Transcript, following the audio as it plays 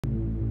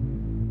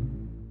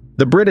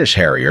The British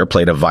Harrier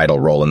played a vital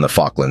role in the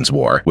Falklands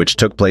War, which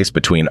took place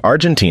between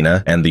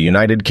Argentina and the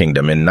United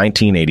Kingdom in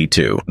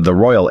 1982. The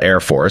Royal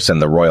Air Force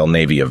and the Royal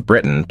Navy of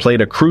Britain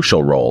played a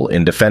crucial role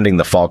in defending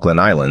the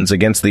Falkland Islands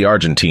against the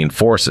Argentine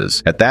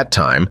forces. At that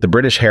time, the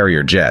British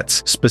Harrier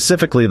jets,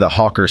 specifically the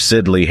Hawker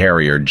Siddeley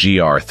Harrier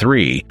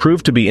GR3,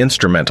 proved to be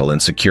instrumental in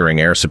securing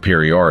air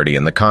superiority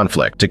in the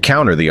conflict. To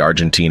counter the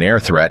Argentine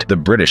air threat, the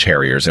British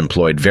Harriers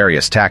employed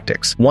various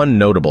tactics. One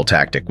notable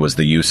tactic was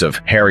the use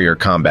of Harrier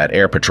combat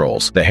air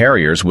patrols. The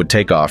Harriers would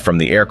take off from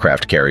the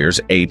aircraft carriers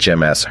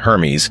HMS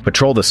Hermes,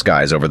 patrol the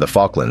skies over the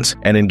Falklands,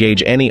 and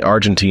engage any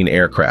Argentine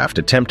aircraft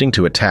attempting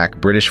to attack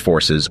British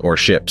forces or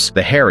ships.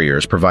 The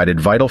Harriers provided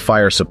vital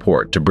fire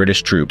support to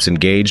British troops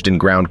engaged in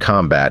ground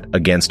combat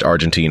against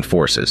Argentine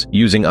forces.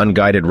 Using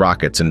unguided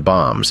rockets and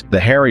bombs, the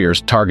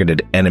Harriers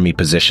targeted enemy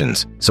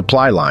positions,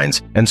 supply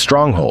lines, and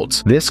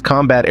strongholds. This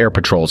combat air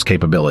patrol's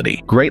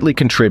capability greatly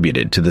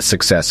contributed to the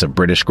success of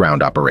British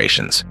ground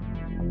operations.